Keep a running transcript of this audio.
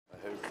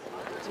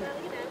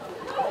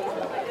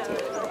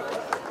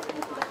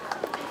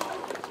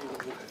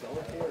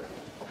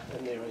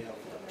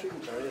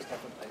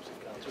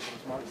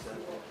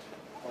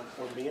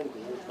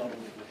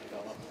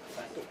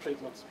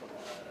elements, but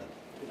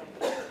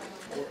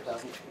more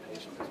pleasant for the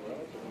patient as well.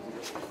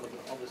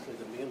 Because obviously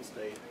the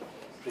mainstay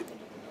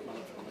treatment at the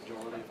minute for the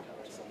majority of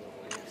cancers in the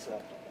body,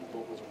 except the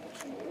bubbles are much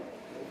smaller,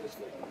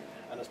 obviously.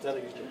 And instead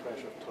of using the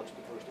pressure of touch,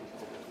 the first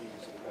bubbles, we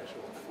use the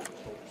pressure of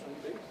focused ultrasound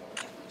beam.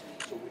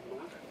 So we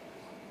load,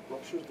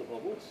 ruptures the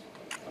bubbles,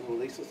 and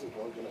releases the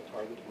drug in a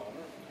targeted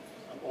manner.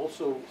 And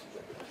also,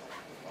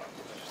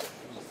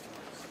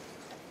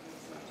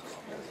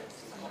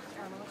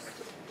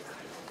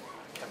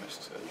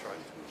 chemist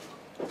tried.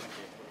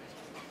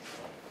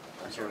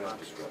 I'm sorry, I'm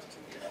distracted.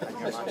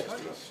 Your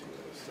Majesty,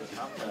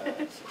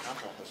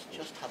 Samantha has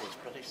just had his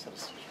British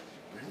citizenship.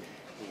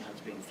 He has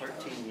been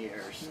 13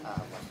 years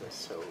with us,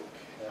 so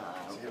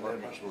We're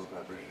much more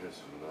about British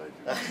than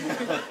I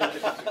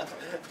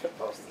do.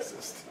 Past the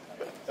system.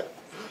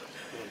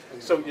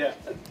 so yeah.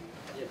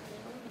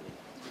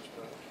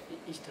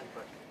 Eastern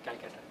part,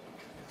 Calcutta.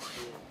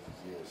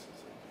 Yes,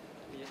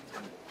 Yeah.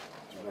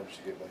 did you manage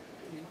to get back?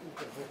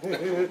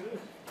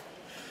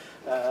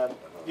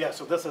 Yeah,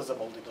 so this is a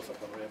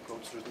multidisciplinary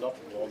approach. There's not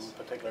one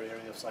particular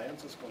area of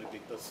science that's going to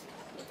beat this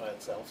by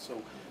itself.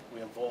 So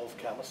we involve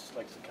chemists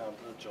like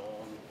Candida,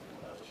 John,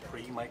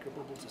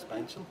 pre-microbubble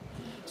suspension.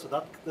 So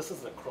this is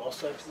the cross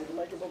section of the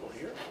microbubble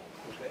here.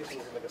 Okay, so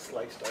it's like a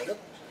sliced out of it.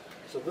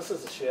 So this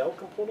is the shell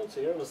components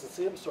here, and it's the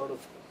same sort of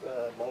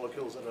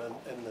molecules that are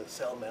in the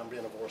cell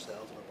membrane of our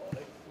cells in our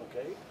body.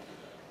 Okay.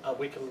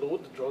 We can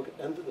load the drug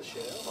into the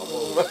shell.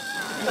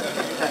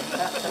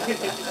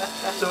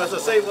 So as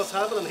I say, what's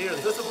happening here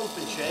is this one's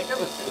been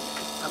shaken,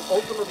 and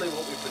ultimately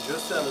what we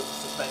produce then is the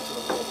suspension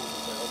of the bubbles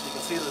themselves. You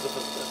can see there's a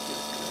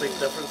big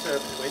difference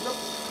there between them.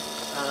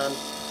 And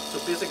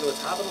so basically what's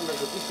happening is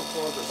that these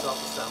components are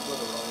self-assembling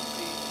around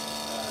to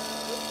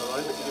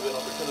give you an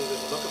opportunity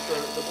to look at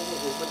the bubbles.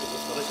 We'll look at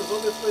the finishes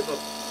obviously,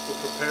 but we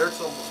prepared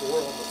some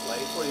before on the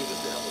slide for you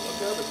just to have a look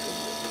at it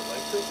if you'd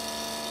like to.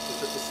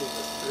 Just to see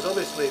this. Because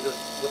obviously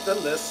within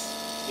this,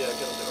 yeah,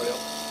 get them to hurry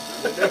up.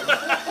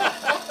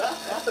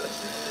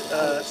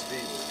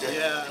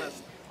 Yeah.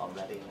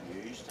 already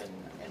used in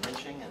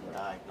imaging and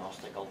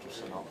diagnostic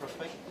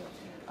ultrasonography.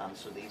 And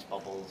so these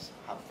bubbles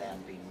have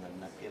then been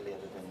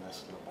manipulated in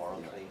this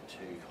laboratory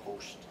to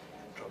host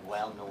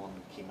well-known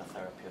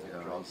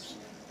chemotherapeutic drugs,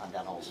 and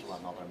then also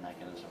another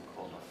mechanism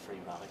called a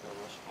free radical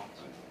response.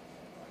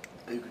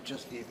 You could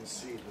just even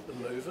see the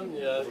moving,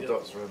 yeah. The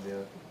dots around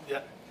the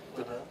yeah.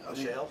 A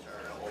shell.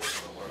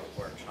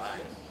 We're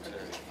trying to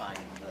find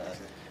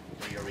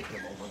the eureka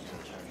moment in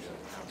terms of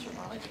cancer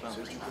management.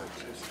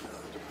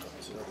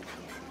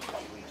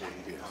 What we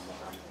do, and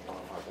one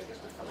of our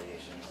biggest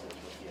affiliations is with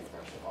the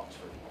University of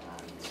Oxford,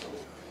 and so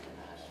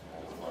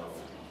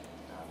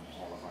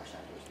all of our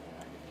centres in the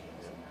United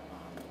Kingdom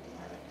and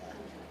America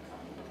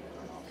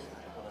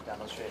and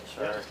demonstrate,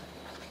 sir.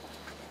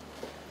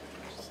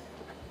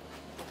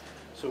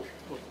 So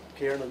what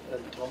Kieran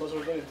and Thomas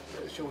are going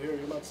to show here,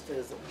 you might say,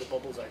 is that the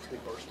bubbles actually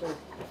bursting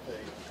with the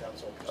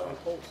intense ultrasound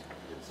pulse.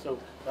 So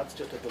that's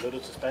just a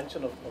diluted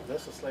suspension of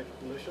this, a slight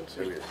dilution.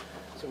 So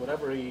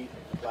whenever he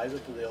applies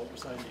it to the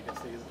ultrasound, you can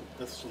see that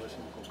this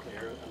solution will go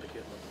clear,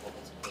 indicating that the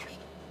bubbles have burst.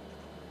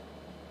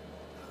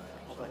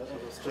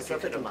 So if you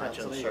could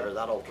imagine, sir,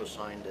 that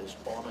ultrasound is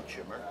on a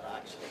tumour.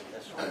 Actually,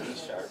 this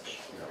research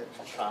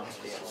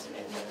translates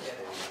into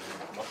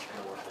much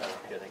more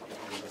therapeutic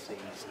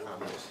disease. And I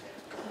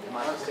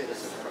must say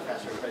this is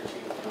Professor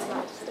Ritchie.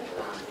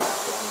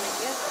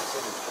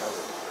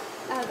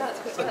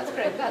 That's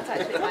correct. That's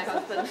actually my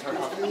husband.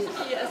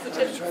 Yes, it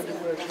is.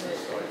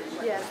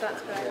 Yes,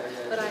 that's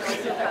correct. But I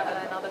also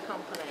have another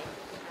company.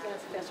 So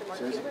does it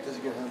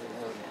go hand in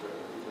hand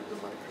with the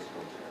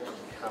microscope?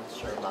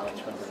 Cancer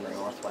management in the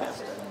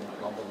northwest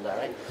in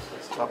Londonderry.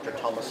 Dr.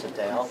 Thomas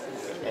Adele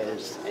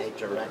is a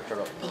director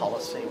of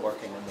policy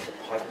working in the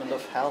Department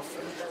of Health,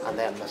 and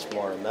then Miss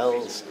Maura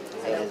Mills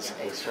is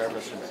a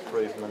service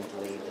improvement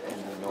lead in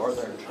the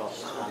Northern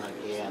Trust, and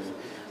again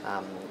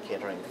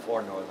catering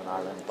for Northern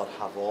Ireland, but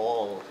have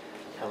all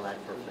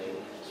collectively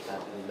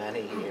spent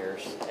many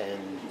years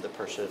in the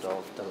pursuit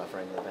of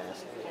delivering the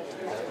best.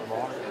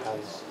 Maura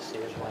has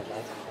saved my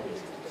life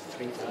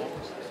 3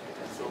 times.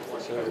 So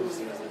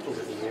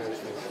over the years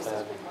we've built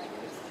up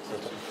a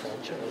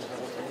friendship.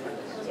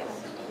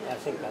 I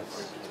think that's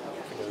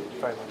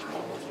very much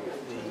part of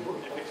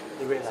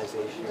the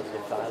realisation of the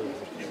value of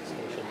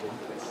patient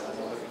input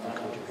and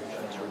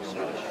contribution to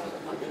research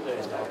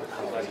is now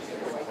becoming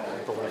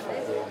both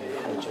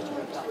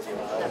legitimate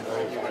and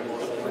very valuable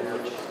thing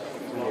which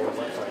we are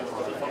very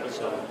hard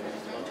so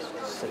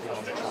sitting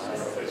on the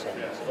trials and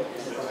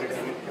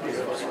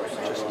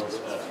just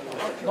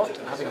not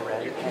having a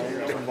red pen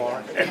for more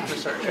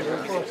research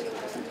input,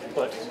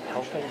 but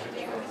helping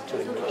to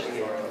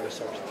initiate the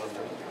research that we're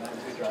doing.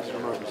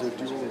 So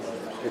do you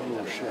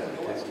all share?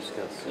 Can you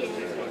discuss?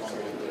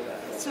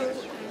 So,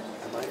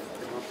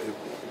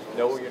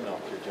 No, you're not.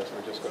 We're just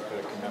going to put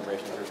a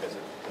commemoration of your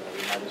visit to the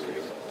Majesty.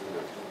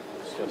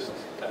 It's just.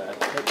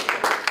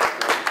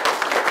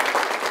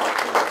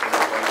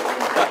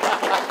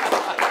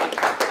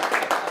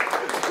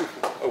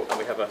 Oh, and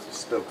we have a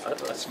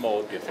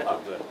small gift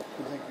of the.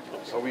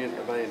 Are we in,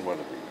 am I in one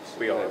of these?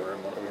 We are. We're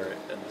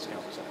in this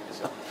campus.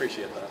 So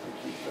appreciate that.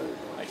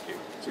 Thank you.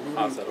 So we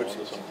pass that on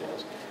to somebody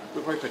else.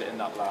 We'll probably put it in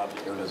that lab,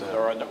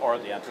 or at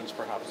the entrance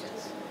perhaps.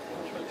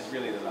 It's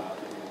really the lab.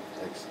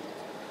 Thanks.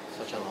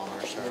 Such an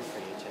honour, sir, for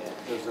you to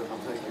Thank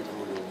you for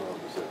all your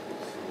marvellous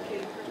efforts.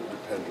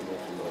 Depend an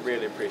awful lot.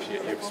 Really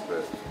appreciate you.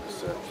 Expert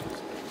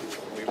researchers.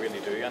 We really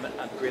do, and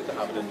great to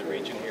have it in the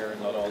region here,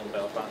 and not all in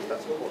Belfast.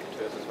 That's important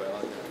to us as well,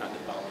 and the kind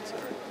of balance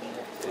there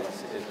is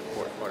an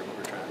important part of what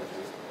we're trying to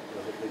do.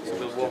 So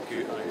we'll walk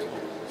you out.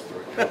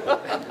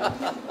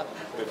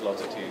 We've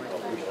lots of tea and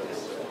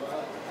coffee.